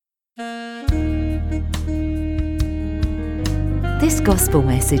This gospel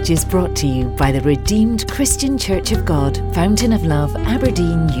message is brought to you by the Redeemed Christian Church of God, Fountain of Love,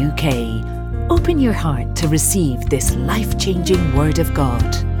 Aberdeen, UK. Open your heart to receive this life-changing Word of God.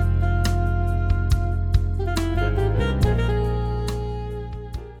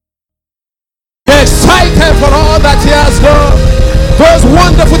 We're excited for all that He has done. Those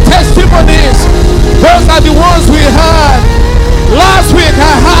wonderful testimonies, those are the ones we had. Last week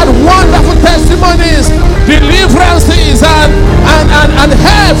I had wonderful testimonies, deliverances, and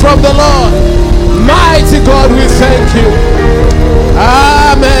help from the Lord. Mighty God, we thank you.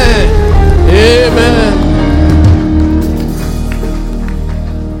 Amen. Amen.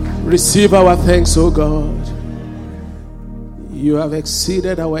 Receive our thanks, O God. You have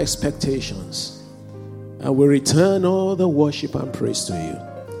exceeded our expectations, and we return all the worship and praise to you.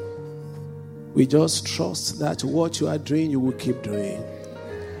 We just trust that what you are doing, you will keep doing.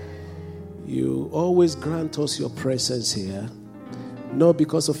 You always grant us your presence here, not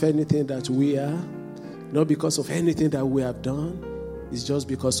because of anything that we are, not because of anything that we have done. It's just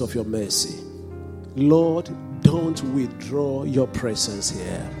because of your mercy. Lord, don't withdraw your presence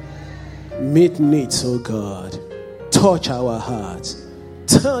here. Meet needs, oh God. Touch our hearts.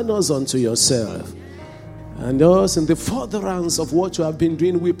 Turn us unto yourself. And us in the furtherance of what you have been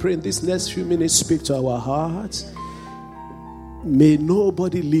doing, we pray in this next few minutes, speak to our hearts. May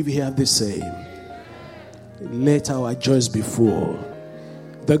nobody leave here the same. Let our joys be full.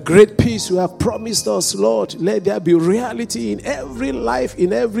 The great peace you have promised us, Lord, let there be reality in every life,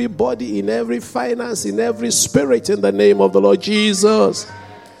 in every body, in every finance, in every spirit, in the name of the Lord Jesus.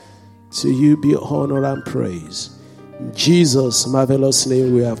 To you be honor and praise. In Jesus' marvelous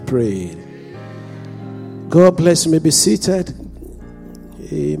name we have prayed. God bless you. May be seated.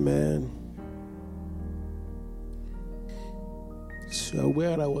 Amen. So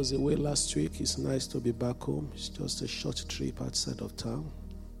where I was away last week, it's nice to be back home. It's just a short trip outside of town.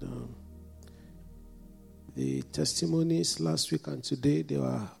 The testimonies last week and today, they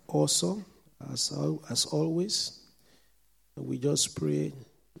were awesome, as always. And we just pray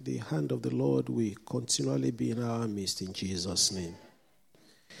the hand of the Lord will continually be in our midst in Jesus' name.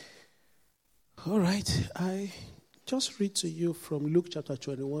 All right, I just read to you from Luke chapter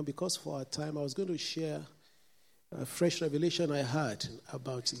 21 because for our time I was going to share a fresh revelation I had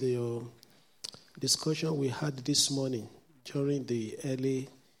about the discussion we had this morning during the early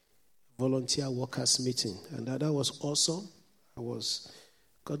volunteer workers meeting, and that was awesome.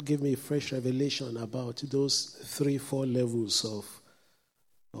 God gave me a fresh revelation about those 3-4 levels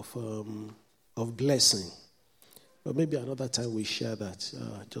of blessing. But maybe another time we share that,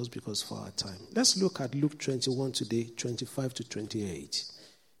 just because for our time. Let's look at Luke 21 today, 25 to 28.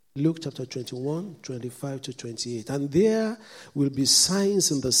 Luke chapter 21, 25 to 28. And there will be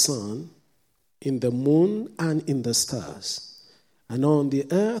signs in the sun, in the moon, and in the stars. And on the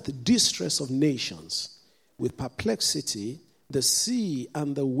earth, distress of nations, with perplexity, the sea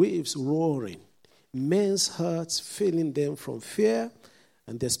and the waves roaring, men's hearts failing them from fear,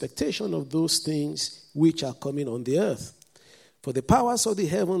 and the expectation of those things which are coming on the earth. For the powers of the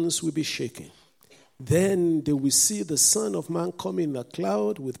heavens will be shaken. Then they will see the Son of Man coming in a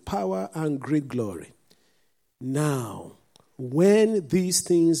cloud with power and great glory. Now, when these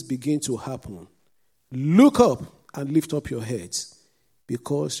things begin to happen, look up and lift up your heads,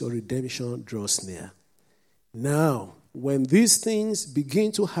 because your redemption draws near. Now, when these things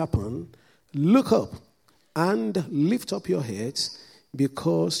begin to happen, look up and lift up your heads,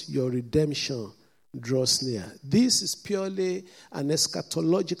 because your redemption draws near. This is purely an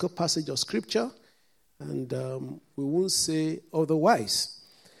eschatological passage of Scripture, and we won't say otherwise.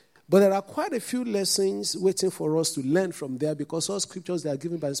 But there are quite a few lessons waiting for us to learn from there, because all Scriptures, they are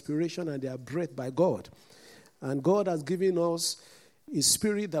given by inspiration and they are breathed by God. And God has given us His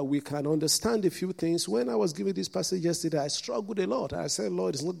Spirit that we can understand a few things. When I was giving this passage yesterday, I struggled a lot. I said,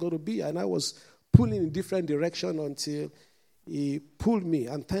 Lord, it's not going to be. And I was pulling in different direction until He pulled me,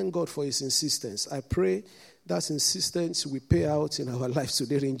 and thank God for His insistence. I pray that insistence will pay out in our lives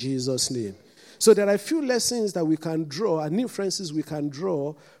today in Jesus' name. So there are a few lessons that we can draw, and inferences we can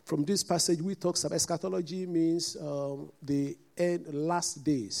draw from this passage. We talk about eschatology means the end, last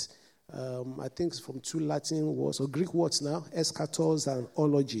days. I think it's from 2 Latin words or Greek words now, eschatos and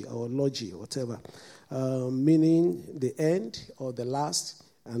ology or logi, whatever, meaning the end or the last,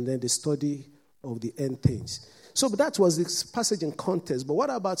 and then the study of the end things. So that was this passage in context. But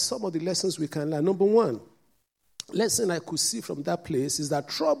what about some of the lessons we can learn? Number one, lesson I could see from that place is that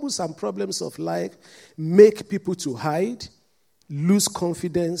troubles and problems of life make people to hide, lose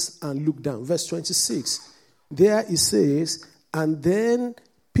confidence, and look down. Verse 26, there it says, and then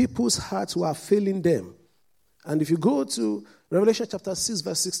people's hearts were failing them. And if you go to Revelation chapter 6,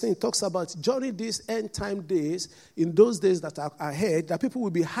 verse 16 talks about during these end time days, in those days that are ahead, that people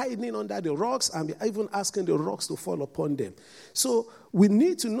will be hiding under the rocks and be even asking the rocks to fall upon them. So we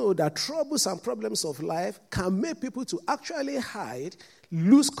need to know that troubles and problems of life can make people to actually hide,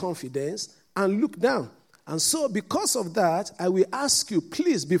 lose confidence, and look down. And so because of that, I will ask you,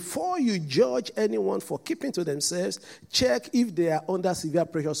 please, before you judge anyone for keeping to themselves, check if they are under severe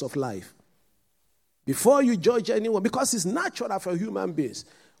pressures of life. Before you judge anyone, because it's natural for human beings.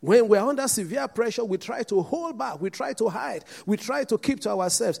 When we're under severe pressure, we try to hold back, we try to hide, we try to keep to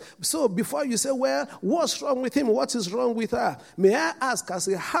ourselves. So before you say, well, what's wrong with him? What is wrong with her? May I ask, as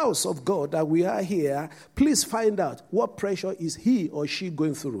a house of God that we are here, please find out what pressure is he or she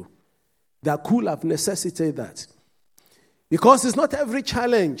going through that could have necessitated that. Because it's not every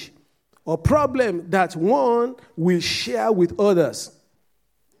challenge or problem that one will share with others.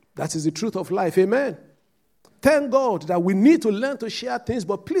 That is the truth of life. Amen. Thank God that we need to learn to share things,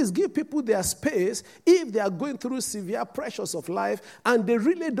 but please give people their space if they are going through severe pressures of life and they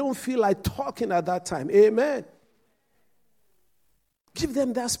really don't feel like talking at that time. Amen. Give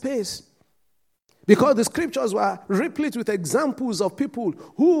them that space. Because the scriptures were replete with examples of people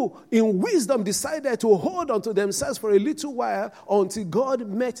who, in wisdom, decided to hold on to themselves for a little while until God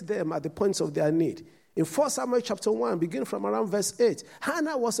met them at the points of their need. In 1 Samuel chapter 1, beginning from around verse 8,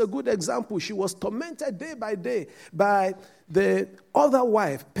 Hannah was a good example. She was tormented day by day by the other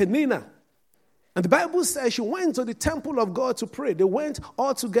wife, Peninnah. And the Bible says she went to the temple of God to pray. They went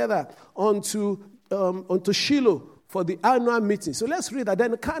all together onto Shiloh for the annual meeting. So let's read that.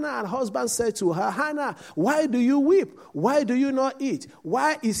 Then Hannah, her husband, said to her, Hannah, why do you weep? Why do you not eat?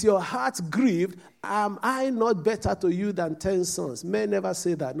 Why is your heart grieved? Am I not better to you than 10 sons? Men never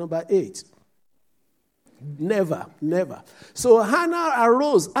say that. Number 8. Never. So Hannah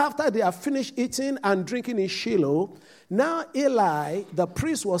arose after they had finished eating and drinking in Shiloh. Now Eli, the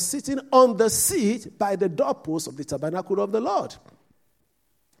priest, was sitting on the seat by the doorpost of the tabernacle of the Lord.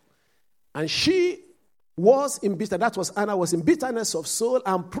 And she was in bitterness, that was Hannah, was in bitterness of soul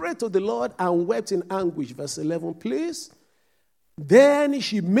and prayed to the Lord and wept in anguish. Verse 11, please. Then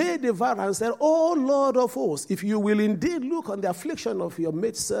she made a vow and said, O Lord of hosts, if you will indeed look on the affliction of your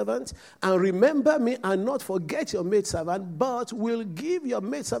maidservant and remember me and not forget your maidservant, but will give your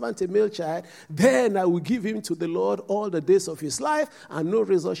maidservant a male child, then I will give him to the Lord all the days of his life, and no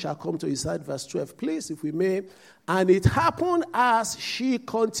razor shall come to his side. Verse 12, please, if we may. And it happened as she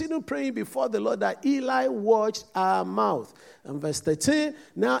continued praying before the Lord that Eli watched her mouth. And verse 13,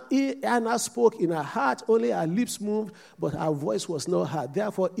 now Hannah spoke in her heart, only her lips moved, but her voice was not heard.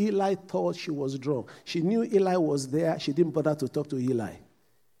 Therefore Eli thought she was drunk. She knew Eli was there. She didn't bother to talk to Eli.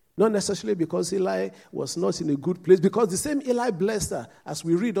 Not necessarily because Eli was not in a good place, because the same Eli blessed her, as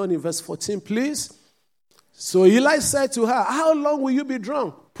we read on in verse 14, please. So Eli said to her, how long will you be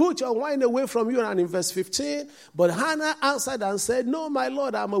drunk? Put your wine away from you. And in verse 15, but Hannah answered and said, no, my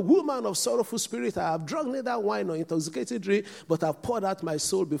Lord, I am a woman of sorrowful spirit. I have drunk neither wine nor intoxicated drink, but I have poured out my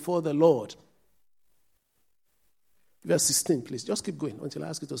soul before the Lord. Verse 16, please. Just keep going until I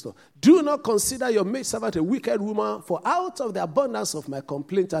ask you to stop. Do not consider your maidservant a wicked woman, for out of the abundance of my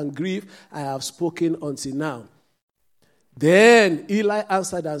complaint and grief I have spoken until now. Then Eli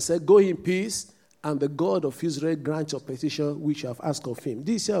answered and said, go in peace, and the God of Israel grant your petition which you have asked of him.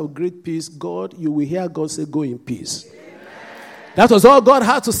 This year of great peace, God, you will hear God say, go in peace. Amen. That was all God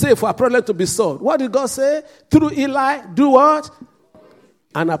had to say for a problem to be solved. What did God say? Through Eli, do what?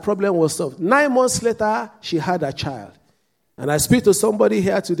 And her problem was solved. 9 months later, she had a child. And I speak to somebody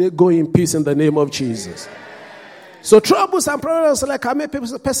here today, go in peace in the name of Jesus. Amen. So troubles and problems like I make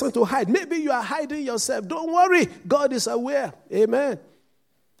a person to hide. Maybe you are hiding yourself. Don't worry. God is aware. Amen.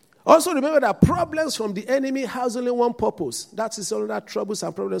 Also remember that problems from the enemy has only one purpose. That is all that troubles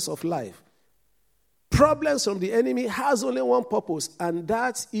and problems of life. Problems from the enemy has only one purpose, and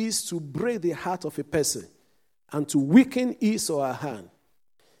that is to break the heart of a person and to weaken his or her hand.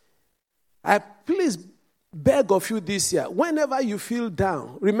 I please beg of you this year, whenever you feel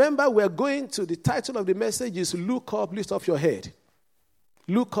down, remember we're going to the title of the message is Look Up, Lift Up Your Head.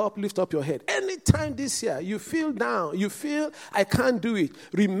 Look up, lift up your head. Anytime this year you feel down, you feel I can't do it,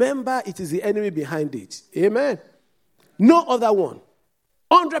 remember it is the enemy behind it. Amen. No other one.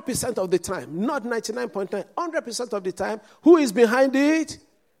 100% of the time, not 99.9, 100% of the time, who is behind it?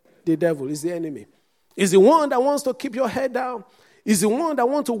 The devil is the enemy. Is the one that wants to keep your head down. Is the one that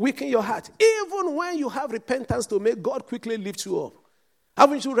wants to weaken your heart. Even when you have repentance to make, God quickly lift you up.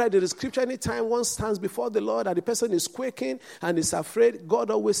 Haven't you read the scripture? Anytime one stands before the Lord and the person is quaking and is afraid,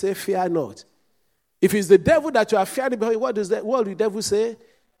 God always says, fear not. If it's the devil that you are fearing behind, what does the devil say?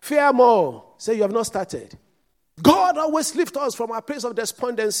 Fear more. Say you have not started. God always lifts us from our place of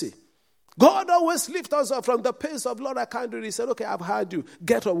despondency. God always lifts us up from the place of, Lord, I can't do this. He said, okay, I've heard you.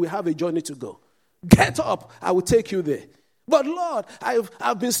 Get up, we have a journey to go. Get up, I will take you there. But Lord,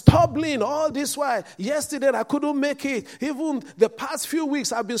 I've been stumbling all this while. Yesterday I couldn't make it. Even the past few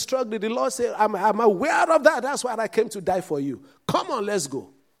weeks I've been struggling. The Lord said, I'm aware of that. That's why I came to die for you. Come on, let's go.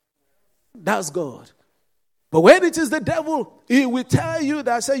 That's God. But when it is the devil, he will tell you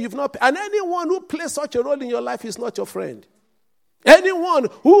that, say, you've not. And anyone who plays such a role in your life is not your friend. Anyone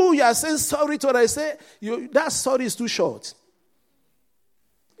who you are saying sorry to, I say, that sorry is too short.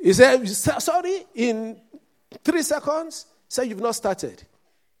 He said, sorry, in 3 seconds, say you've not started.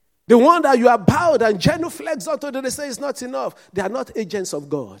 The one that you are bowed and genuflex onto, they say it's not enough. They are not agents of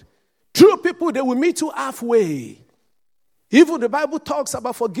God. True people, they will meet you halfway. Even the Bible talks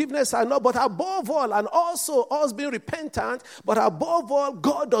about forgiveness and all, but above all, and also us being repentant, but above all,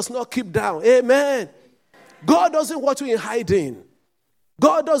 God does not keep down. Amen. God doesn't want you in hiding.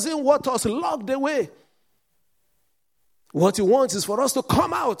 God doesn't want us locked away. What he wants is for us to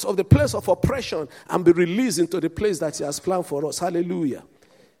come out of the place of oppression and be released into the place that he has planned for us. Hallelujah.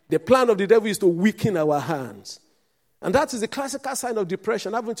 The plan of the devil is to weaken our hands. And that is the classical sign of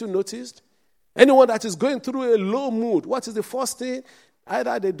depression. Haven't you noticed? Anyone that is going through a low mood, what is the first thing?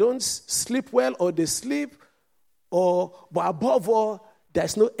 Either they don't sleep well or they sleep, but above all,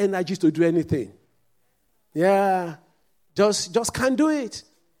 there's no energy to do anything. Yeah, just can't do it.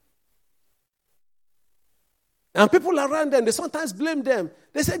 And people around them, they sometimes blame them.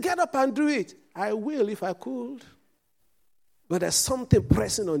 They say, get up and do it. I will if I could. But there's something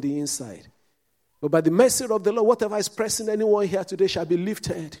pressing on the inside. But by the mercy of the Lord, whatever is pressing anyone here today shall be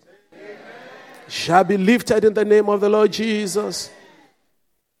lifted. Amen. Shall be lifted in the name of the Lord Jesus.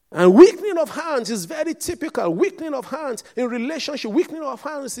 And weakening of hands is very typical. Weakening of hands in relationship, weakening of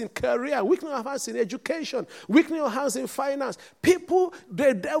hands in career, weakening of hands in education, weakening of hands in finance. People,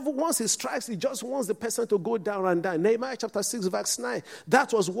 the devil, once he strikes, he just wants the person to go down and die. Nehemiah chapter 6 verse 9.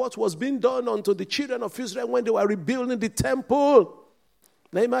 That was what was being done unto the children of Israel when they were rebuilding the temple.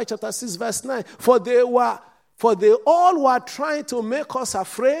 Nehemiah chapter 6 verse 9. For they all were trying to make us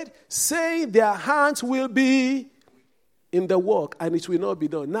afraid, saying their hands will be in the work, and it will not be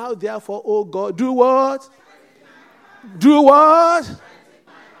done. Now, therefore, oh God, do what? Do what?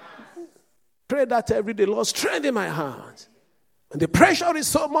 Pray that every day, Lord, strengthen my hands. And the pressure is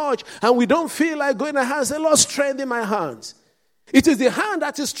so much, and we don't feel like going ahead. Say, Lord, strengthen my hands. It is the hand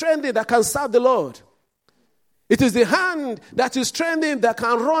that is strengthened that can serve the Lord. It is the hand that is strengthened that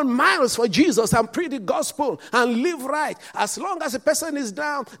can run miles for Jesus and preach the gospel and live right. As long as a person is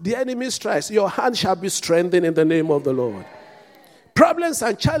down, the enemy strikes. Your hand shall be strengthened in the name of the Lord. Problems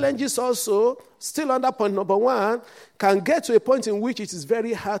and challenges also, still under point number 1, can get to a point in which it is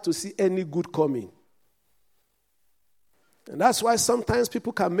very hard to see any good coming. And that's why sometimes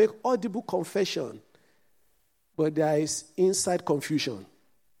people can make audible confession, but there is inside confusion.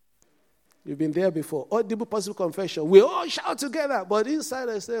 You've been there before. Audible positive confession. We all shout together, but inside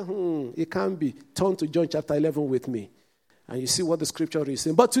I say, it can't be. Turn to John chapter 11 with me. And you see what the scripture is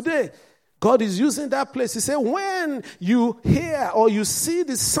saying. But today, God is using that place. He said, when you hear or you see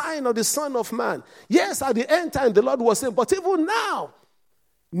the sign of the Son of Man, yes, at the end time, the Lord was saying, but even now,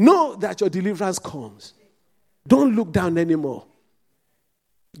 know that your deliverance comes. Don't look down anymore.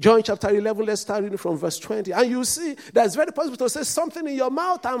 John chapter 11, let's start reading from verse 20. And you see that it's very possible to say something in your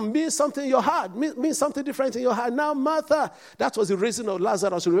mouth and mean something in your heart, mean something different in your heart. Now Martha, that was the reason of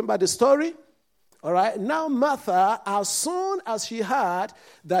Lazarus. Remember the story? All right. Now Martha, as soon as she heard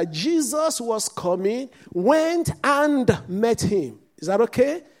that Jesus was coming, went and met him. Is that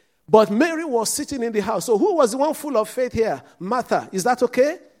okay? But Mary was sitting in the house. So who was the one full of faith here? Martha. Is that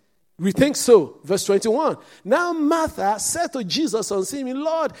okay? We think so. Verse 21. Now Martha said to Jesus on seeing him,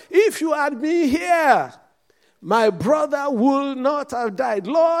 Lord, if you had been here, my brother would not have died.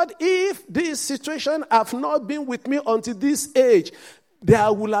 Lord, if this situation have not been with me until this age,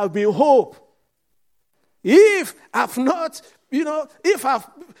 there will have been hope. If I've not, if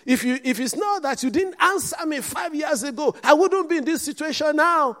it's not that you didn't answer me 5 years ago, I wouldn't be in this situation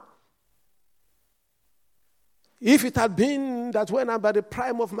now. If it had been that when I'm at the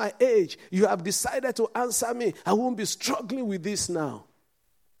prime of my age, you have decided to answer me, I won't be struggling with this now.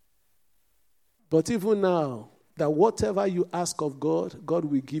 But even now, that whatever you ask of God, God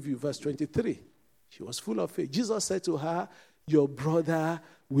will give you. Verse 23. She was full of faith. Jesus said to her, your brother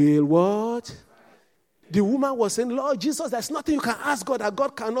will what? The woman was saying, Lord Jesus, there's nothing you can ask God that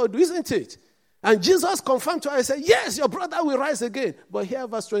God cannot do, isn't it? And Jesus confirmed to her and said, yes, your brother will rise again. But here,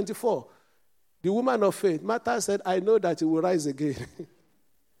 verse 24. The woman of faith, Martha said, I know that he will rise again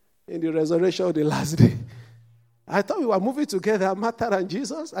in the resurrection of the last day. I thought we were moving together, Martha and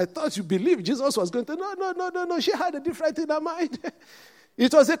Jesus. I thought you believed Jesus was going to. No. She had a different thing in her mind.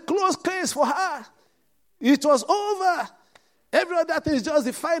 It was a closed case for her. It was over. Every other thing is just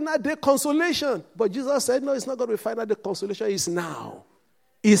the final day consolation. But Jesus said, no, it's not going to be final day consolation. It's now.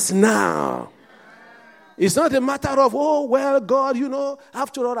 It's now. It's not a matter of, oh, well, God,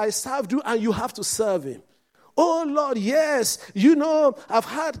 after all, I served you and you have to serve him. Oh, Lord, yes, I've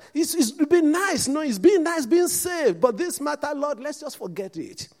had, it's been nice. No, it's been nice being saved. But this matter, Lord, let's just forget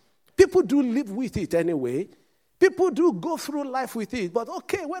it. People do live with it anyway. People do go through life with it. But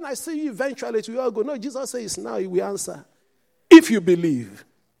okay, when I see you eventually, we all go, no, Jesus says now, he will answer. If you believe.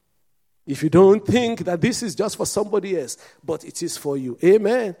 If you don't think that this is just for somebody else, but it is for you.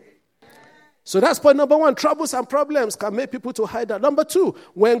 Amen. So that's point number one. Troubles and problems can make people to hide out. Number two,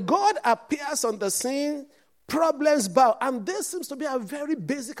 when God appears on the scene, problems bow. And this seems to be a very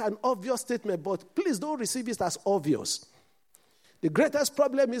basic and obvious statement, but please don't receive it as obvious. The greatest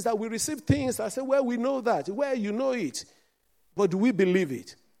problem is that we receive things and say, well, we know that. Well, you know it. But do we believe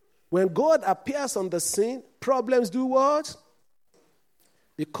it? When God appears on the scene, problems do what?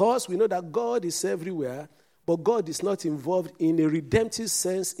 Because we know that God is everywhere, but God is not involved in a redemptive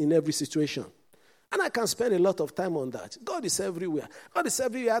sense in every situation. And I can spend a lot of time on that. God is everywhere. God is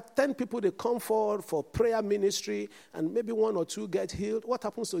everywhere. 10 people, they come forward for prayer ministry, and maybe 1 or 2 get healed. What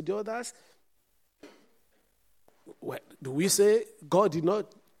happens to the others? Well, do we say God did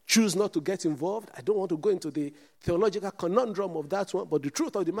not choose not to get involved? I don't want to go into the theological conundrum of that one, but the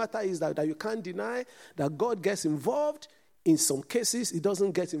truth of the matter is that you can't deny that God gets involved in some cases. He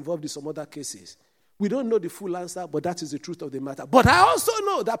doesn't get involved in some other cases. We don't know the full answer, but that is the truth of the matter. But I also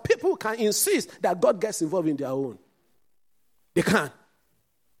know that people can insist that God gets involved in their own. They can.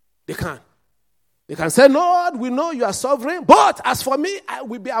 They can say, Lord, we know you are sovereign, but as for me, I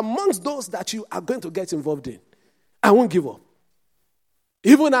will be amongst those that you are going to get involved in. I won't give up.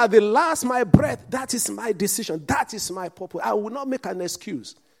 Even at the last my breath, that is my decision. That is my purpose. I will not make an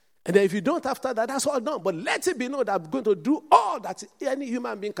excuse. And then if you don't after that, that's all done. But let it be known that I'm going to do all that any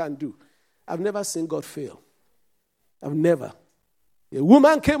human being can do. I've never seen God fail. I've never. A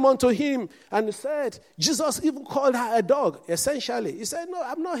woman came unto him and said, Jesus even called her a dog, essentially. He said, no,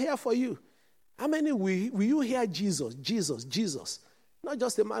 I'm not here for you. How many will you hear Jesus? Not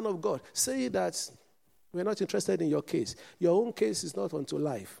just a man of God. Say that we're not interested in your case. Your own case is not unto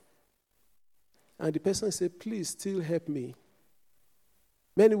life. And the person said, please still help me.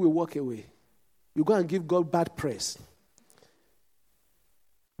 Many will walk away. You go and give God bad press.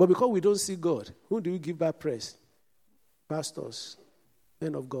 But because we don't see God, who do we give bad press? Pastors,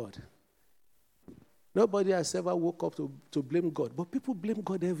 men of God. Nobody has ever woke up to blame God. But people blame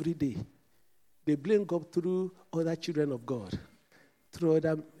God every day. They blame God through other children of God, through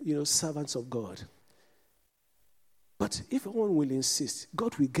other servants of God. But if one will insist,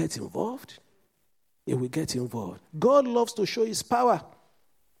 God will get involved. He will get involved. God loves to show his power.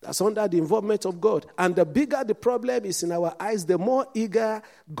 That's under the involvement of God. And the bigger the problem is in our eyes, the more eager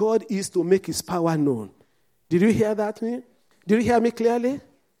God is to make his power known. Did you hear that? Did you hear me clearly?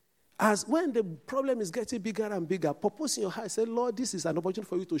 As when the problem is getting bigger and bigger, purpose in your heart, say, Lord, this is an opportunity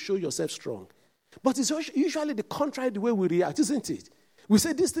for you to show yourself strong. But it's usually the contrary the way we react, isn't it? We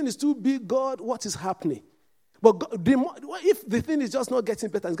say, this thing is too big, God, what is happening? But God, if the thing is just not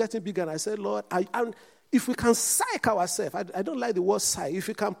getting better, it's getting bigger, and I say, Lord, if we can psych ourselves, I don't like the word psych, if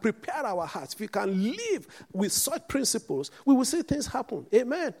we can prepare our hearts, if we can live with such principles, we will see things happen.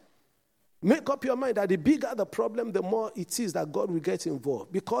 Amen. Make up your mind that the bigger the problem, the more it is that God will get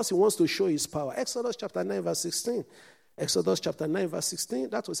involved because he wants to show his power. Exodus chapter 9 verse 16. Exodus chapter 9 verse 16,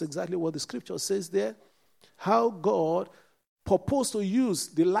 that was exactly what the scripture says there. How God proposed to use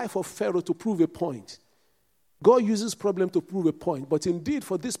the life of Pharaoh to prove a point. God uses problem to prove a point. But indeed,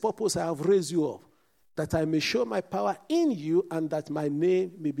 for this purpose, I have raised you up, that I may show my power in you and that my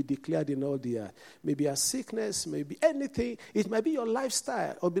name may be declared in all the earth. Maybe a sickness, maybe anything. It might be your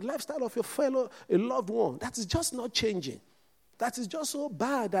lifestyle or the lifestyle of your fellow, a loved one. That is just not changing. That is just so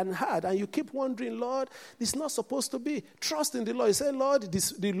bad and hard. And you keep wondering, Lord, this is not supposed to be. Trust in the Lord. You say, Lord,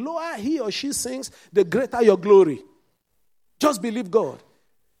 the lower he or she sings, the greater your glory. Just believe God.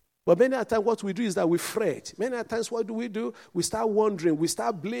 But many a time what we do is that we fret. Many a times what do? We start wondering, we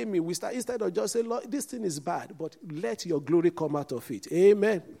start blaming, instead of just saying, Lord, this thing is bad, but let your glory come out of it.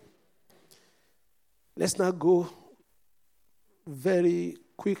 Amen. Let's now go very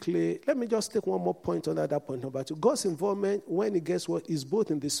quickly. Let me just take one more point on that point. Number 2. God's involvement, when he gets what, is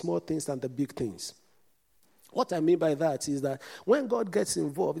both in the small things and the big things. What I mean by that is that when God gets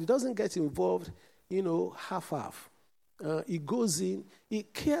involved, he doesn't get involved, half-half. He goes in, he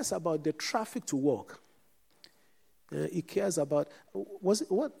cares about the traffic to work. He cares about, was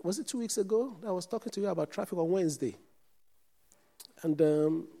it 2 weeks ago that I was talking to you about traffic on Wednesday? And,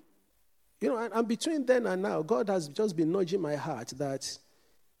 and between then and now, God has just been nudging my heart that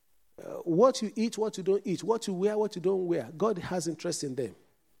what you eat, what you don't eat, what you wear, what you don't wear, God has interest in them.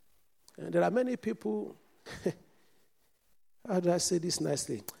 And there are many people, how do I say this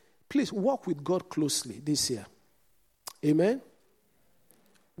nicely? Please walk with God closely this year. Amen?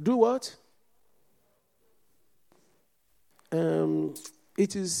 Do what? It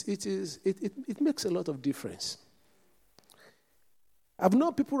makes a lot of difference. I've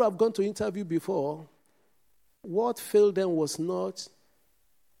known people who have gone to interview before. What failed them was not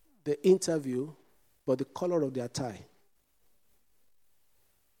the interview, but the color of their tie.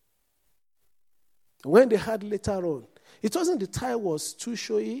 When they had later on, it wasn't the tie was too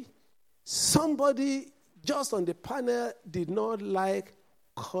showy. Somebody just on the panel did not like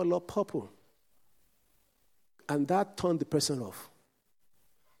color purple. And that turned the person off.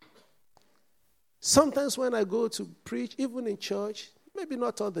 Sometimes when I go to preach, even in church, maybe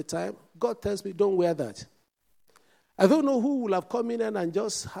not all the time, God tells me, don't wear that. I don't know who will have come in and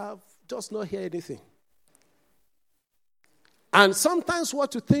just not hear anything. And sometimes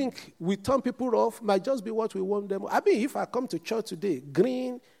what you think we turn people off might just be what we want them. I mean, if I come to church today,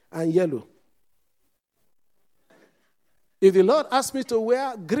 green and yellow. If the Lord asks me to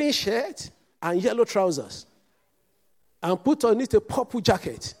wear green shirt and yellow trousers and put on it a purple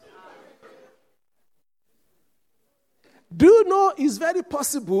jacket, do you know it's very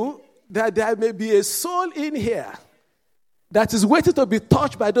possible that there may be a soul in here that is waiting to be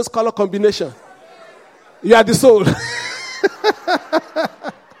touched by those color combinations? You are the soul.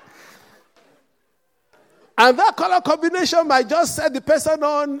 And that color combination might just set the person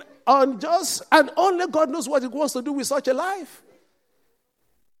on just, and only God knows what he wants to do with such a life.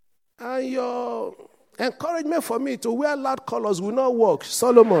 And your encouragement for me to wear loud colors will not work,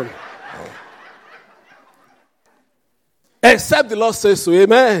 Solomon. Except the Lord says so,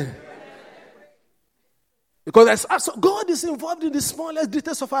 amen. Because God is involved in the smallest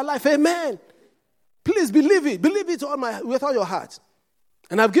details of our life, amen. Please believe it. Believe it with all your heart.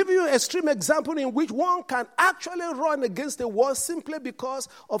 And I've given you an extreme example in which one can actually run against the wall simply because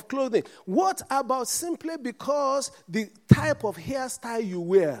of clothing. What about simply because the type of hairstyle you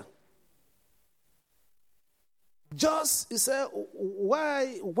wear? Just, you say,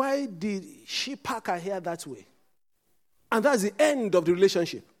 why did she pack her hair that way? And that's the end of the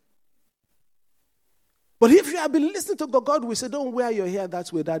relationship. But if you have been listening to God, God will say, don't wear your hair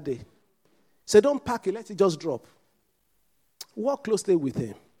that way that day. Say, don't pack it, let it just drop. Walk closely with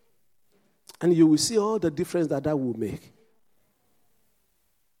him. And you will see all the difference that will make.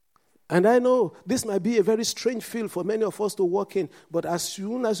 And I know this might be a very strange field for many of us to walk in, but as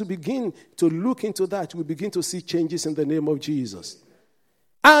soon as we begin to look into that, we begin to see changes in the name of Jesus.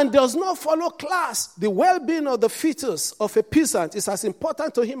 And does not follow class. The well-being of the fetus of a peasant is as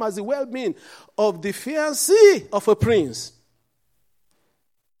important to him as the well-being of the fiancé of a prince.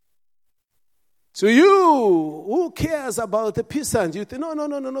 To you, who cares about the peasant? You think,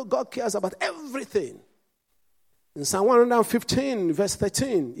 no. God cares about everything. In Psalm 115, verse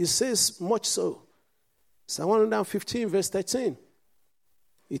 13, it says much so. Psalm 115, verse 13.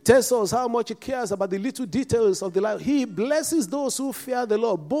 It tells us how much he cares about the little details of the life. He blesses those who fear the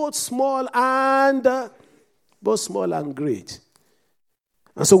Lord, both small and great.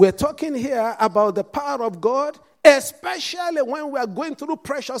 And so we're talking here about the power of God, especially when we are going through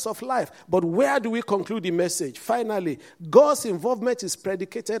pressures of life. But where do we conclude the message? Finally, God's involvement is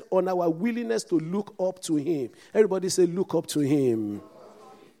predicated on our willingness to look up to him. Everybody say, look up to him.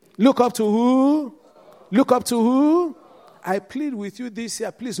 Look up to who? Look up to who? I plead with you this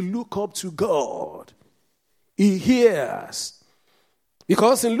year, please look up to God. He hears.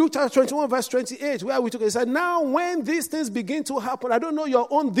 Because in Luke chapter 21, verse 28, where we took it, it said, now when these things begin to happen, I don't know your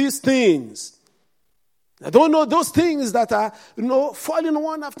own these things. I don't know those things that are, falling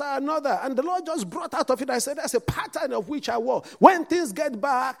one after another. And the Lord just brought out of it, I said, that's a pattern of which I walk. When things get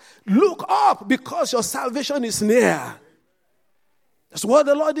back, look up because your salvation is near. That's what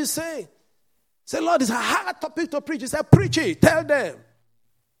the Lord is saying. Say, Lord, it's a hard topic to preach. He said, preach it. Tell them.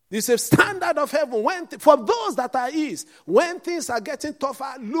 It's a standard of heaven. For those that are his, when things are getting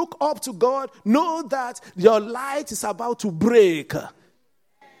tougher, look up to God. Know that your light is about to break.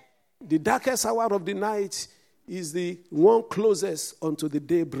 The darkest hour of the night is the one closest unto the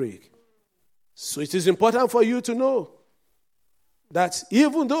daybreak. So it is important for you to know that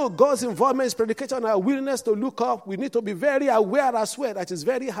even though God's involvement is predicated on our willingness to look up, we need to be very aware as well that it's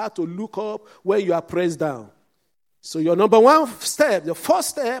very hard to look up when you are pressed down. So your number one step, the first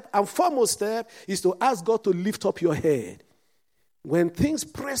step and foremost step is to ask God to lift up your head. When things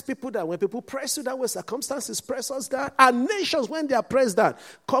press people down, when people press you down, when circumstances press us down, and nations when they are pressed down,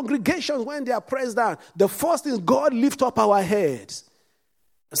 congregations when they are pressed down, the first is God lift up our heads.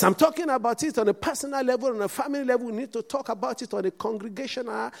 As I'm talking about it on a personal level, on a family level, we need to talk about it on a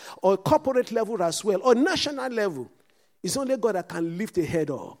congregational or corporate level as well, or national level. It's only God that can lift a head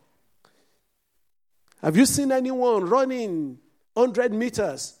up. Have you seen anyone running 100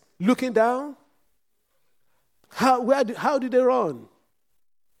 meters looking down? How did they run?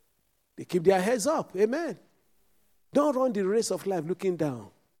 They keep their heads up. Amen. Don't run the race of life looking down.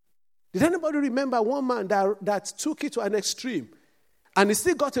 Did anybody remember one man that took it to an extreme and he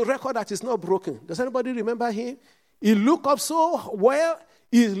still got a record that is not broken? Does anybody remember him? He looked up so well.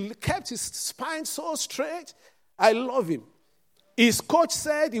 He kept his spine so straight. I love him. His coach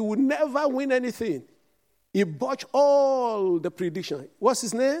said he would never win anything. He botched all the prediction. What's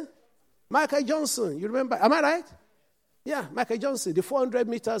his name? Michael Johnson. You remember? Am I right? Yeah, Michael Johnson. The 400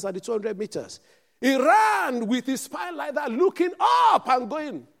 meters and the 200 meters. He ran with his spine like that, looking up and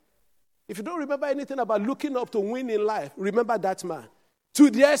going. If you don't remember anything about looking up to win in life, remember that man. To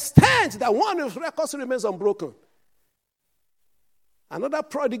the extent that one of his records remains unbroken. Another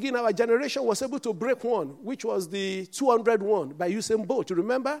prodigy in our generation was able to break one, which was the 200 one by Usain Bolt. You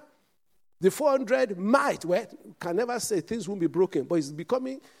remember? The 400 might, well, can never say things won't be broken, but it's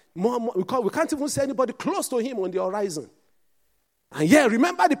becoming more and more. We can't even see anybody close to him on the horizon. And yeah,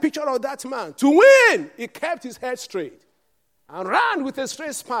 remember the picture of that man. To win, he kept his head straight and ran with a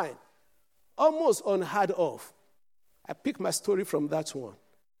straight spine, almost unheard of. I picked my story from that one.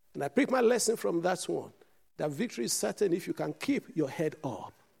 And I picked my lesson from that one. That victory is certain if you can keep your head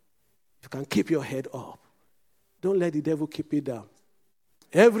up. If you can keep your head up. Don't let the devil keep it down.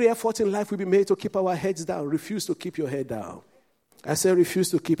 Every effort in life will be made to keep our heads down. Refuse to keep your head down. I say refuse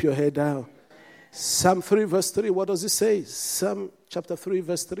to keep your head down. Psalm 3 verse 3, what does it say? Psalm chapter 3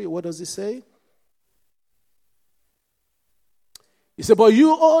 verse 3, what does it say? He said, but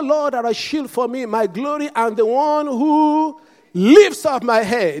you, O Lord, are a shield for me, my glory, and the one who lifts up my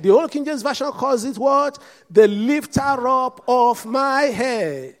head. The Old King James Version calls it what? The lifter up of my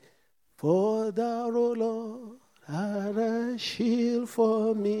head. For thou, O Lord, art a shield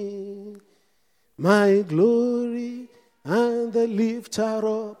for me, my glory, and the lifter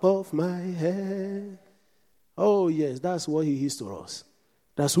up of my head. Oh, yes, that's what he is to us.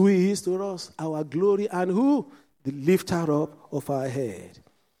 That's who he is to us, our glory, and who? The lifter up of our head.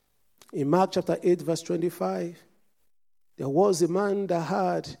 In Mark chapter 8, verse 25, there was a man that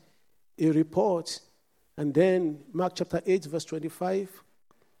had a report, and then Mark chapter 8, verse 25,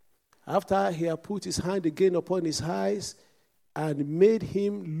 after he had put his hand again upon his eyes and made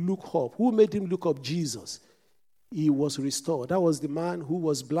him look up. Who made him look up? Jesus. He was restored. That was the man who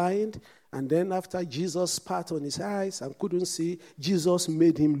was blind, and then after Jesus spat on his eyes and couldn't see, Jesus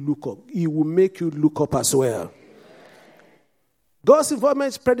made him look up. He will make you look up as well. God's involvement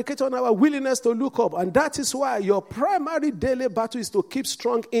is predicated on our willingness to look up, and that is why your primary daily battle is to keep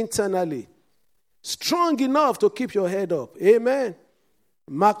strong internally. Strong enough to keep your head up. Amen.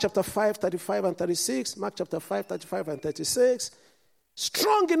 Mark chapter 5, 35 and 36. Mark chapter 5, 35 and 36.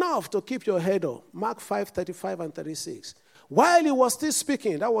 Strong enough to keep your head up. Mark 5, 35 and 36. While he was still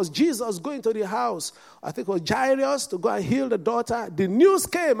speaking, that was Jesus going to the house, I think it was Jairus, to go and heal the daughter. The news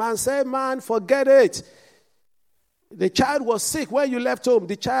came and said, man, forget it. The child was sick when you left home.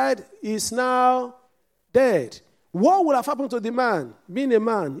 The child is now dead. What would have happened to the man? Being a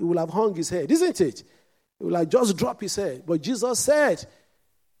man, he would have hung his head, isn't it? He would have just dropped his head. But Jesus said,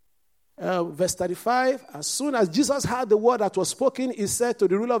 verse 35, as soon as Jesus heard the word that was spoken, he said to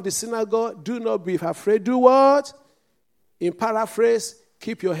the ruler of the synagogue, do not be afraid. Do what? In paraphrase,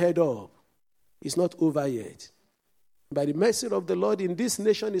 keep your head up. It's not over yet. By the mercy of the Lord, in this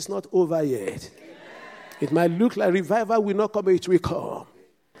nation, it's not over yet. It might look like revival will not come, but it will come.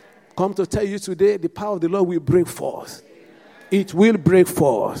 Come to tell you today, the power of the Lord will break forth. It will break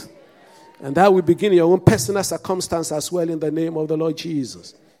forth. And that will begin in your own personal circumstance as well in the name of the Lord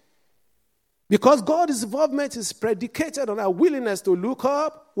Jesus. Because God's involvement is predicated on our willingness to look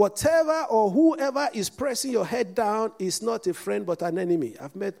up. Whatever or whoever is pressing your head down is not a friend but an enemy.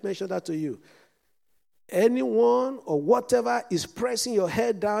 I've mentioned that to you. Anyone or whatever is pressing your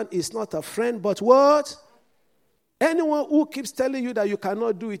head down is not a friend but what? Anyone who keeps telling you that you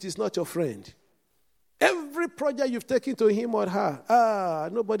cannot do it is not your friend. Every project you've taken to him or her,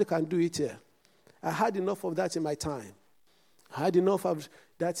 nobody can do it here. I had enough of that in my time. I had enough of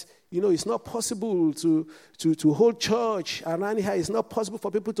that, it's not possible to hold church around here. It's not possible for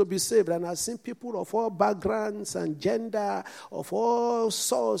people to be saved. And I've seen people of all backgrounds and gender, of all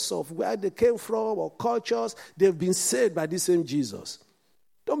sorts of where they came from or cultures, they've been saved by the same Jesus.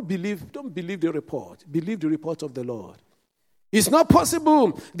 Don't believe the report. Believe the report of the Lord. It's not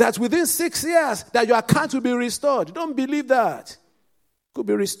possible that within 6 years that your account will be restored. Don't believe that. It could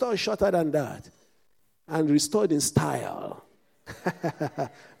be restored shorter than that. And restored in style.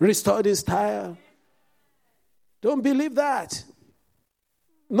 Restored in style. Don't believe that.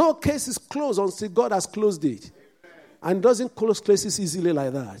 No case is closed until God has closed it. And doesn't close cases easily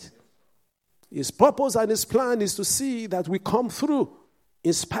like that. His purpose and his plan is to see that we come through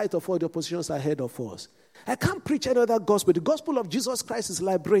in spite of all the oppositions ahead of us. I can't preach any other gospel. The gospel of Jesus Christ is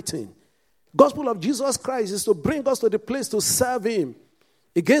liberating. Gospel of Jesus Christ is to bring us to the place to serve him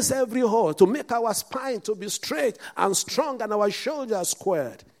against every odds, to make our spine to be straight and strong and our shoulders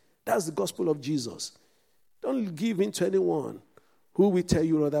squared. That's the gospel of Jesus. Don't give in to anyone who will tell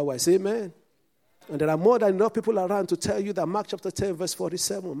you otherwise. Amen. And there are more than enough people around to tell you that Mark chapter 10 verse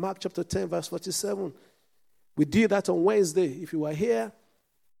 47, Mark chapter 10 verse 47. We did that on Wednesday if you were here.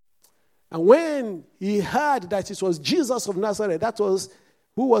 And when he heard that it was Jesus of Nazareth,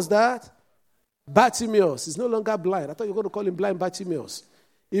 who was that? Bartimaeus. He's no longer blind. I thought you were going to call him blind Bartimaeus.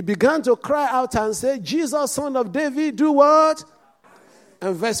 He began to cry out and say, Jesus, son of David, do what?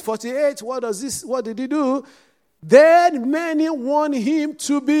 And verse 48, what did he do? Then many want him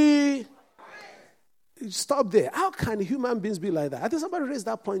to be. Stop there. How can human beings be like that? I think somebody raised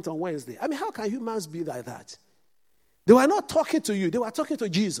that point on Wednesday. How can humans be like that? They were not talking to you. They were talking to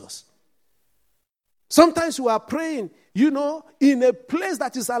Jesus. Sometimes we are praying, in a place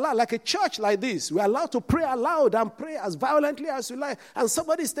that is allowed, like a church like this. We are allowed to pray aloud and pray as violently as we like. And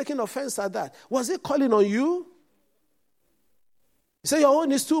somebody is taking offense at that. Was he calling on you? You say your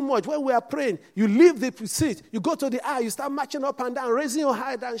own is too much. When we are praying, you leave the seat. You go to the aisle. You start marching up and down, raising your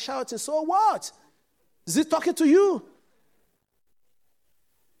hand and shouting. So what? Is he talking to you?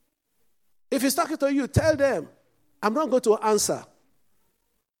 If he's talking to you, tell them, I'm not going to answer.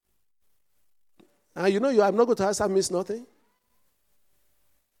 And I'm not going to answer means nothing.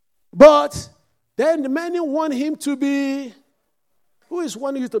 But then many want him to be. Who is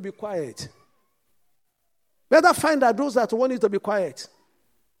wanting you to be quiet? Better find out those that want you to be quiet.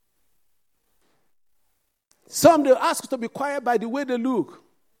 Some they ask to be quiet by the way they look.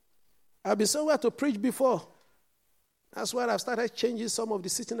 I've been somewhere to preach before. That's why I've started changing some of the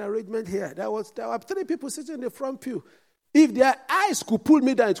sitting arrangement here. There were 3 people sitting in the front pew. If their eyes could pull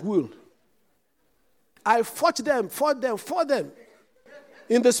me down, it will. I fought them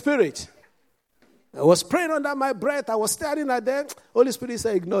in the spirit. I was praying under my breath. I was staring at them. Holy Spirit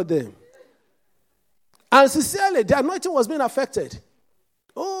said, ignore them. And sincerely, the anointing was being affected.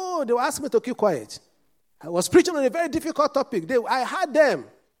 Oh, they were asking me to keep quiet. I was preaching on a very difficult topic. I had them.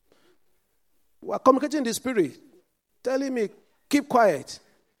 They were communicating in the spirit, telling me, keep quiet.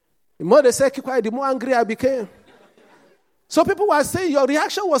 The more they said keep quiet, the more angry I became. So people were saying, your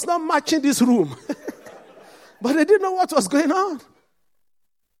reaction was not matching this room. But they didn't know what was going on.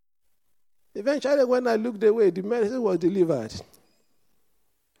 Eventually, when I looked away, the message was delivered.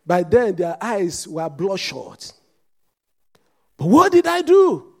 By then, their eyes were bloodshot. But what did I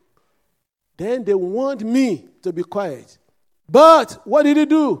do? Then they want me to be quiet. But what did he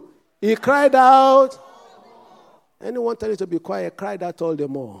do? He cried out. Anyone tell you to be quiet, cried out all the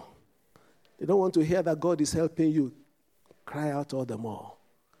more. They don't want to hear that God is helping you. Cry out all the more.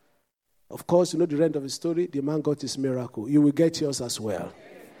 Of course, the end of the story, the man got his miracle. You will get yours as well.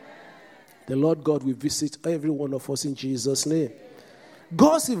 Amen. The Lord God will visit every one of us in Jesus' name. Amen.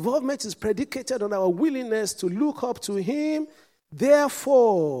 God's involvement is predicated on our willingness to look up to him.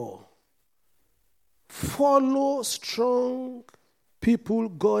 Therefore, follow strong people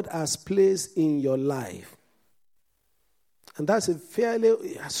God has placed in your life. And that's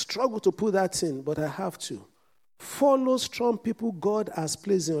I struggle to put that in, but I have to. Follow strong people God has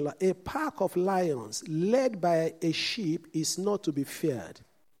placed in your life. A pack of lions led by a sheep is not to be feared.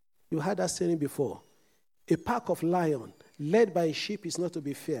 You heard that saying before. A pack of lions led by a sheep is not to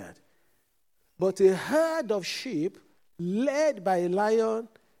be feared. But a herd of sheep led by a lion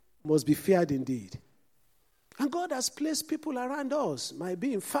must be feared indeed. And God has placed people around us. Might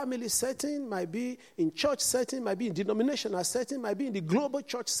be in family setting, might be in church setting, might be in denominational setting, might be in the global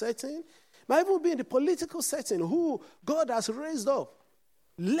church setting, might even be in the political setting, who God has raised up.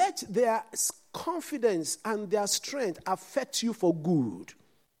 Let their confidence and their strength affect you for good.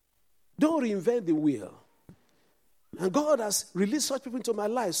 Don't reinvent the wheel. And God has released such people into my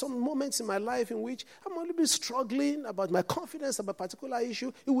life. Some moments in my life in which I'm only been struggling about my confidence about a particular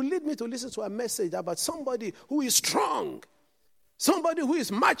issue. It will lead me to listen to a message about somebody who is strong. Somebody who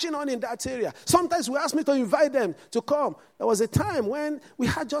is marching on in that area. Sometimes we ask me to invite them to come. There was a time when we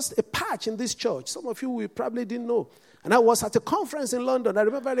had just a patch in this church. Some of you probably didn't know. And I was at a conference in London. I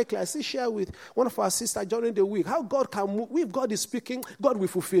remember very clearly. I still share with one of our sisters during the week how God can move. If God is speaking, God will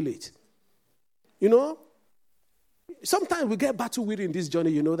fulfill it. You know? Sometimes we get battle weary in this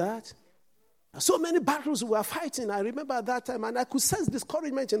journey, you know that? So many battles we were fighting. I remember at that time, and I could sense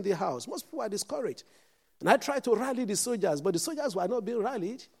discouragement in the house. Most people are discouraged. And I tried to rally the soldiers, but the soldiers were not being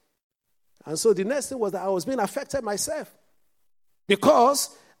rallied. And so the next thing was that I was being affected myself.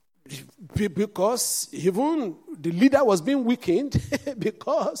 Because even the leader was being weakened,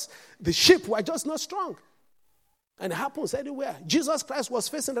 because the sheep were just not strong. And it happens anywhere. Jesus Christ was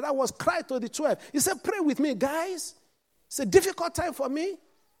facing that. I was cried to the 12. He said, pray with me, guys. It's a difficult time for me.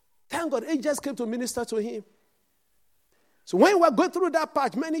 Thank God, angels came to minister to him. So when we were going through that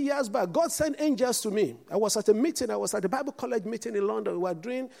patch many years back, God sent angels to me. I was at a meeting. I was at the Bible College meeting in London. We were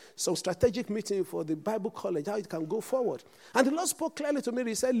doing some strategic meeting for the Bible College, how it can go forward. And the Lord spoke clearly to me.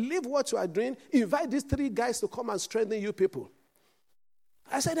 He said, leave what you are doing. Invite these 3 guys to come and strengthen you people.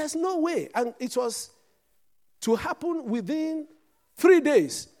 I said, there's no way. And it was to happen within 3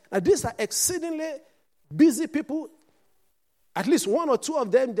 days. And these are exceedingly busy people. At least 1 or 2 of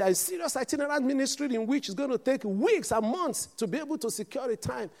them, they are in serious itinerant ministry in which it's going to take weeks and months to be able to secure a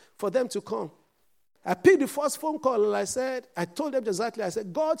time for them to come. I picked the first phone call and I told them exactly, I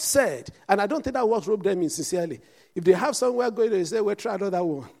said, God said, and I don't think that was rubbed them in sincerely. If they have somewhere going, they say, we'll try another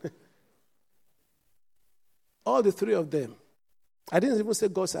one. All the 3 of them. I didn't even say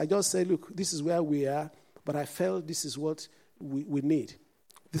God said, I just said, look, this is where we are, but I felt this is what we need.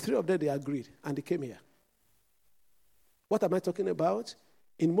 The 3 of them, they agreed, and they came here. What am I talking about?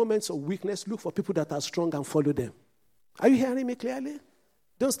 In moments of weakness, look for people that are strong and follow them. Are you hearing me clearly?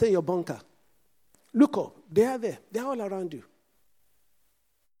 Don't stay in your bunker. Look up. They are there. They are all around you.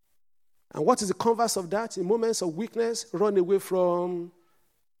 And what is the converse of that? In moments of weakness, run away from...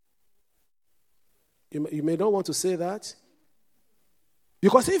 You may not want to say that.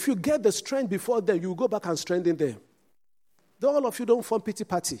 Because if you get the strength before them, you will go back and strengthen them. All of you don't form pity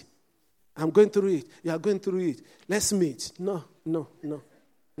party. I'm going through it. You are going through it. Let's meet. No.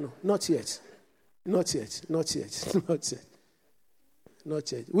 Not yet. Not yet.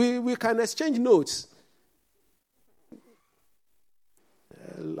 We can exchange notes.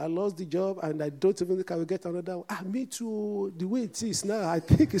 I lost the job and I don't even think I will get another one. Me too. The way it is now, I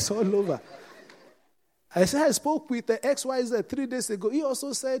think it's all over. I said I spoke with the XYZ 3 days ago. He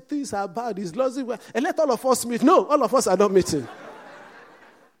also said things are bad. He's losing. And let all of us meet. No, all of us are not meeting.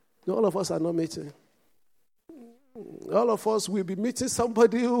 No, all of us are not meeting. All of us will be meeting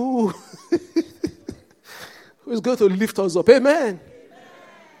somebody who is going to lift us up. Amen.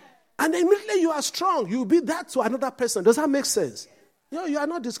 And immediately you are strong. You will be that to another person. Does that make sense? You are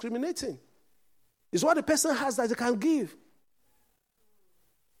not discriminating. It's what the person has that they can give.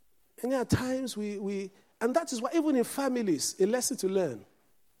 And at times and that is why even in families, a lesson to learn.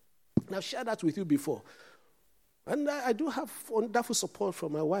 And I've shared that with you before. And I do have wonderful support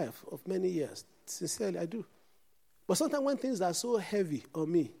from my wife of many years. Sincerely, I do. But sometimes when things are so heavy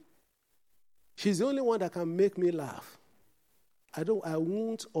on me, she's the only one that can make me laugh. I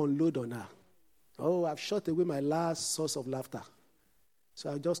won't unload on her. Oh, I've shot away my last source of laughter.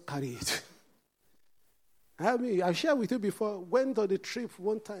 So I'll just carry it. I've shared with you before, went on a trip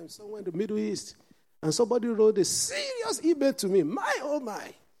one time somewhere in the Middle East, and somebody wrote a serious email to me. Oh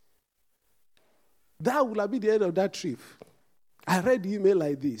my. That would have been the end of that trip. I read the email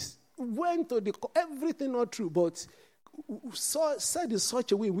like this. Went to everything not true, but said in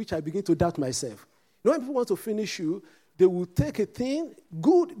such a way in which I begin to doubt myself. You know, when people want to finish you, they will take a thing.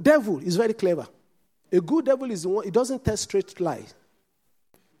 Good devil is very clever. A good devil is the one, it doesn't tell straight lie.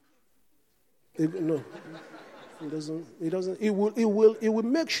 No. It doesn't. It will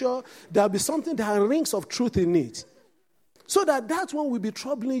make sure there will be something that has rings of truth in it. So that one will be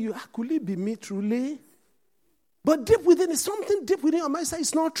troubling you. Could it be me truly? But deep within, something deep within your mind says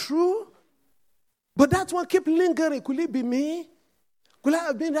it's not true. But that one keep lingering. Could it be me? Could I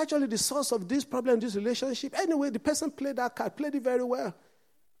have been actually the source of this problem, this relationship? Anyway, the person played that card, played it very well.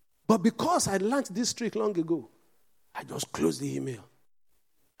 But because I learned this trick long ago, I just closed the email.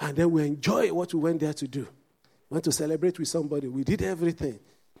 And then we enjoy what we went there to do. Went to celebrate with somebody. We did everything.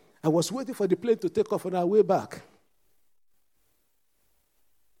 I was waiting for the plane to take off on our way back.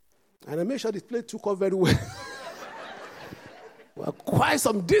 And I made sure the plane took off very well. We were quite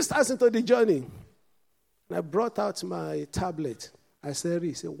some distance into the journey. And I brought out my tablet. I said,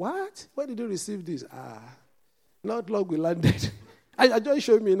 he said, what? Where did you receive this? Not long we landed. I just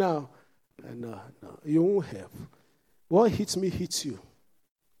showed me now. No, you won't help. What hits me hits you.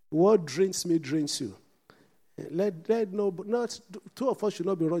 What drains me drains you. Two of us should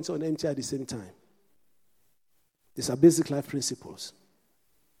not be running on empty at the same time. These are basic life principles.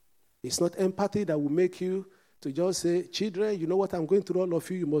 It's not empathy that will make you to just say, children, you know what I'm going through, all of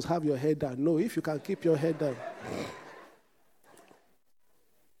you, you must have your head down. No, if you can keep your head down.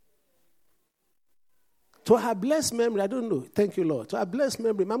 To her blessed memory, I don't know, thank you, Lord. To her blessed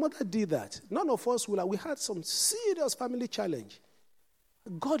memory, my mother did that. None of us we had some serious family challenge. A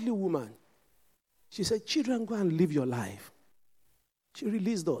godly woman. She said, children, go and live your life. She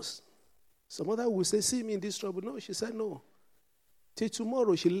released us. Some other will say, see me in this trouble. No, she said no. Till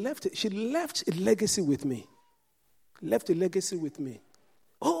tomorrow, she left a legacy with me. Left a legacy with me.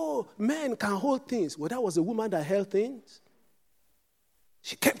 Oh, men can hold things. Well, that was a woman that held things.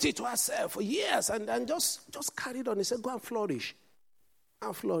 She kept it to herself for years and just carried on. He said, go and flourish.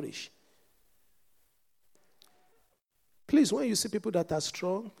 And flourish. Please, when you see people that are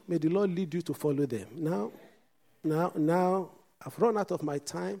strong, may the Lord lead you to follow them. Now, I've run out of my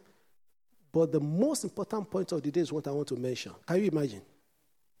time, but the most important point of the day is what I want to mention. Can you imagine?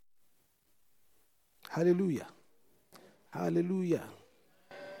 Hallelujah. Hallelujah.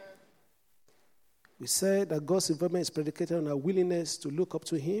 We said that God's involvement is predicated on our willingness to look up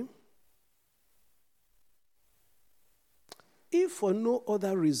to Him. If for no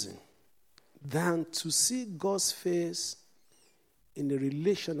other reason than to see God's face in a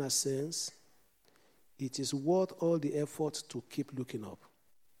relational sense, it is worth all the effort to keep looking up.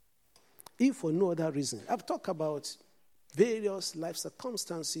 If for no other reason. I've talked about various life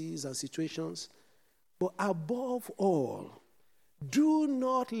circumstances and situations, but above all, do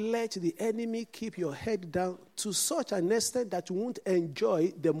not let the enemy keep your head down to such an extent that you won't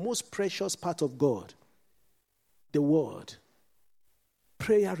enjoy the most precious part of God, the Word,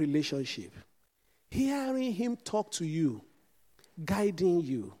 prayer relationship, hearing Him talk to you, guiding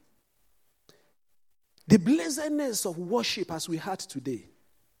you. The blessedness of worship as we had today.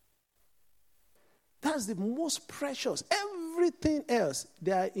 That's the most precious. Everything else,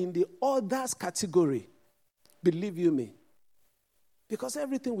 they are in the others category. Believe you me. Because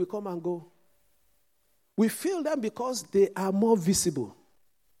everything will come and go. We feel them because they are more visible.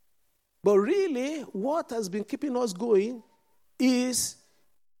 But really, what has been keeping us going is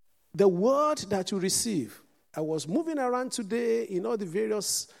the word that you receive. I was moving around today in all the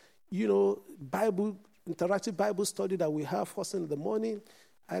various, interactive Bible study that we have first thing in the morning.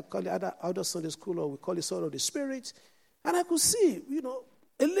 I call it either Sunday school or we call it Sword of the Spirit. And I could see,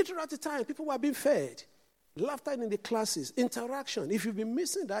 a little at a time, people were being fed. Laughter in the classes, interaction. If you've been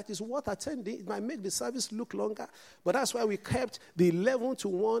missing that, it's worth attending. It might make the service look longer. But that's why we kept the 11 to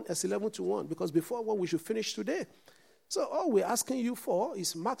 1 as 11 to 1. Because before 1, we should finish today. So all we're asking you for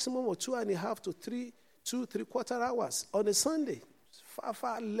is maximum of 2.5 to 3.75 hours on a Sunday. Far,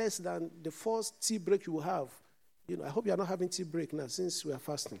 far less than the first tea break you will have. I hope you're not having tea break now since we are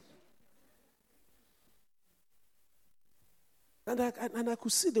fasting. And I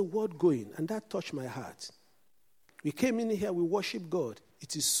could see the word going, and that touched my heart. We came in here, we worship God.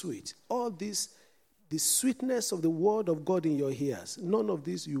 It is sweet. All this, the sweetness of the word of God in your ears, none of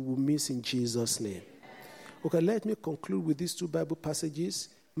this you will miss in Jesus' name. Okay, let me conclude with these two Bible passages.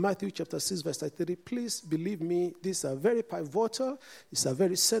 Matthew chapter 6, verse 33. Please believe me, these are very pivotal. These are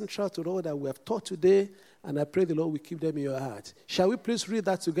very central to all that we have taught today. And I pray the Lord will keep them in your heart. Shall we please read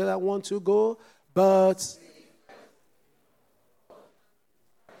that together? 1, 2, go. But...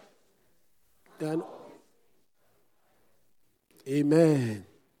 And amen.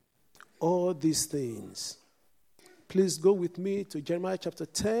 All these things. Please go with me to Jeremiah chapter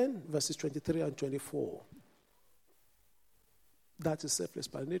 10, verses 23 and 24. That is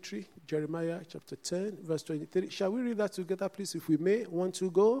self-explanatory. Jeremiah chapter 10, verse 23. Shall we read that together, please, if we may? 1, 2,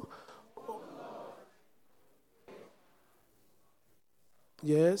 go.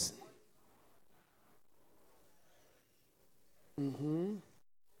 Yes.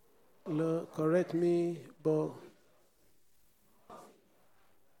 Lord, correct me, but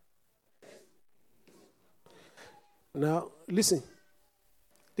now listen.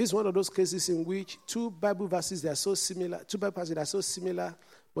 This is one of those cases in which two Bible passages are so similar,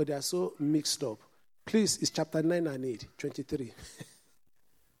 but they are so mixed up. Please, it's chapter 9 and 8, 23.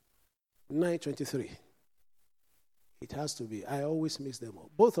 9, 23. It has to be. I always mix them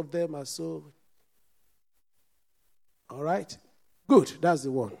up. Both of them are so. All right? Good. That's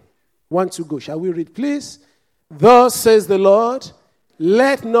the one. 1, 2, go. Shall we read, please? Thus says the Lord,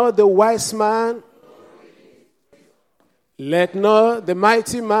 let not the wise man Let not the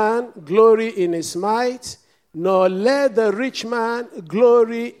mighty man glory in his might, nor let the rich man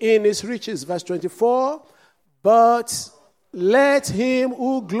glory in his riches. Verse 24, but let him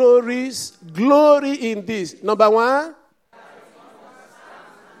who glories glory in this. Number one.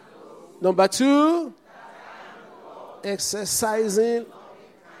 Number two, exercising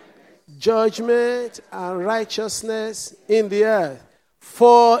judgment and righteousness in the earth.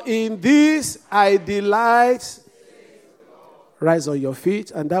 For in this I delight. Rise on your feet,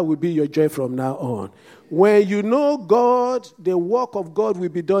 and that will be your joy from now on. When you know God, the work of God will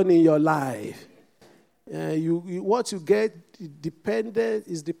be done in your life. What you get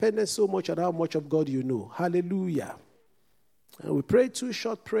is dependent so much on how much of God you know. Hallelujah. And we pray 2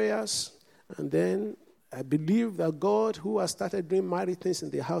 short prayers, and then I believe that God, who has started doing mighty things in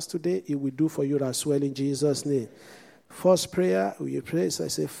the house today, He will do for you as well in Jesus' name. First prayer, we pray, so I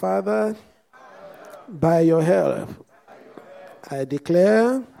say, Father, by your help, I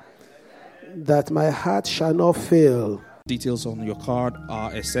declare that my heart shall not fail. Details on your card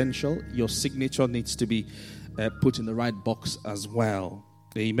are essential. Your signature needs to be put in the right box as well.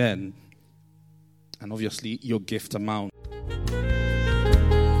 Amen. And obviously, your gift amount.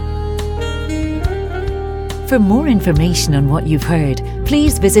 For more information on what you've heard,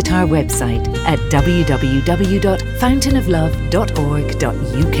 please visit our website at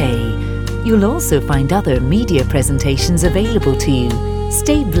www.fountainoflove.org.uk. You'll also find other media presentations available to you.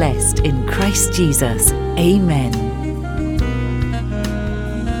 Stay blessed in Christ Jesus. Amen.